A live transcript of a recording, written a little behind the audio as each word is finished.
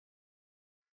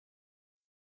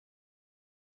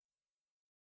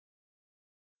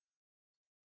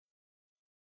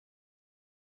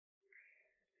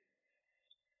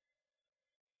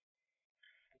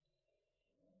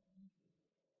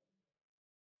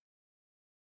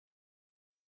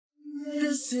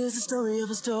This is the story of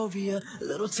Astoria, a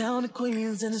little town in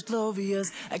Queens and it's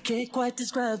glorious. I can't quite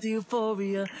describe the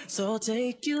euphoria, so I'll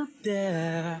take you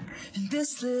there. In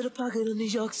this little pocket of New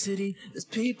York City, there's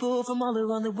people from all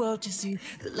around the world, you see.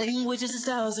 The languages and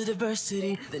styles of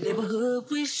diversity, the neighborhood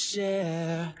we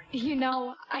share. You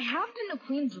know, I have been to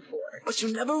Queens before. But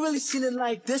you've never really seen it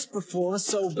like this before.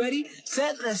 So ready,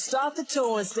 set, let's start the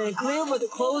tour and stand clear of the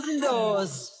closing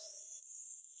doors.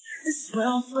 This is where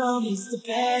I'm from, it's the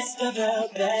best ever,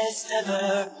 best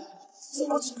ever. So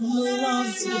won't you come along,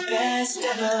 it's the best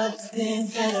ever, then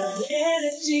better. The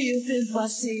energy is in my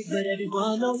seat, but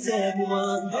everyone knows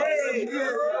everyone. Hey,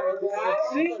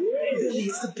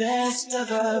 it's the best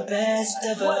ever, best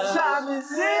ever. What time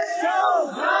is it?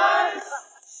 Go, right?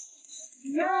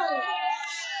 Yeah.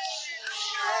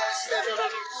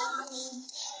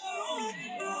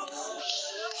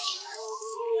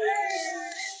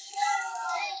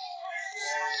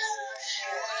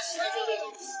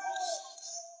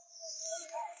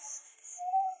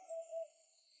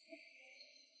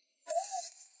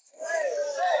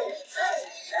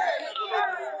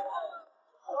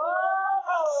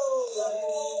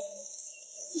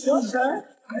 Sure, sir.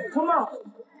 Come on.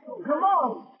 Come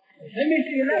on. Let me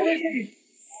see. Let me see.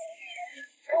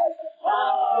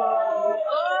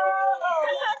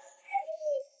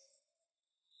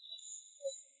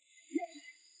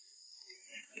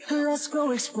 Let's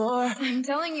go explore. I'm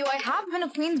telling you, I have been to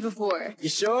Queens before. You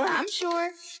sure? I'm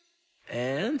sure.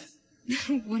 And?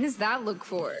 What does that look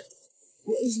for?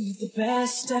 Well, isn't it the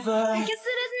best ever? I guess it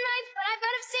is nice, but I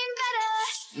bet I've seen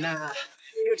better. Nah,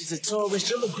 you're just a tourist.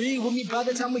 You'll agree with me by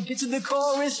the time we get to the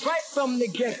chorus. Right from the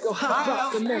get-go, hop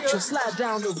off the metro, slide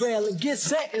down the rail and get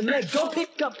set and let go.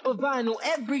 Pick up a vinyl,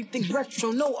 everything's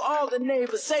retro. Know all the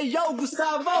neighbors. Say yo,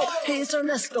 Gustavo. Here's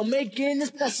Ernesto, making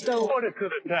this pesto. Order to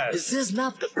the test. Is this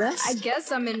not the best? I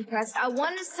guess I'm impressed. I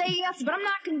want to say yes, but I'm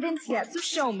not convinced yet. So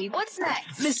show me. What's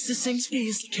next? Mr. Sings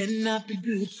Feast cannot be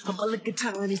beat. I'm a liquor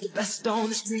town, he's the best on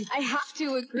the street. I have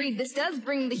to agree. This does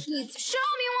bring the heat. So show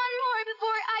me one more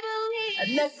before I believe.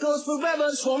 And that goes forever.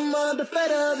 Swarm the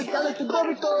feather, the galactic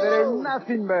burrito. There ain't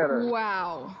nothing better.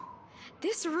 Wow.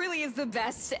 This really is the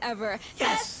best ever.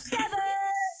 Yes. Best ever!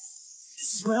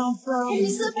 This is where I'm from.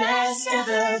 It's the best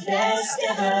ever, best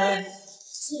ever.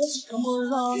 So let's come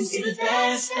along. It's the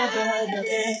best ever,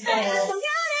 nothing better.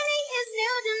 Community is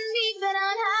new to me, but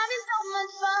I'm having so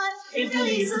much fun. It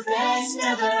really is the best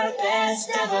ever, best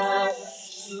ever.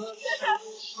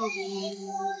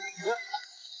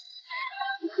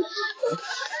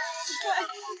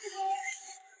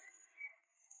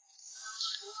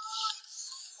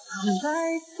 I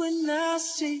like when I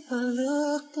see a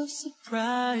look of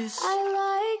surprise. I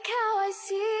like how I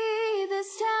see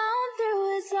this town through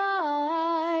his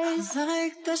eyes. I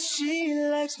like that she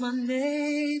likes my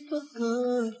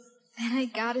neighborhood. And I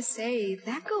gotta say,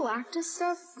 that Galactus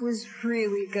stuff was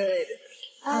really good.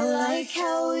 I like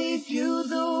how we view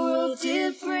the world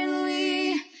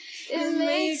differently. It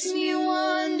makes me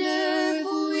wonder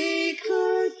who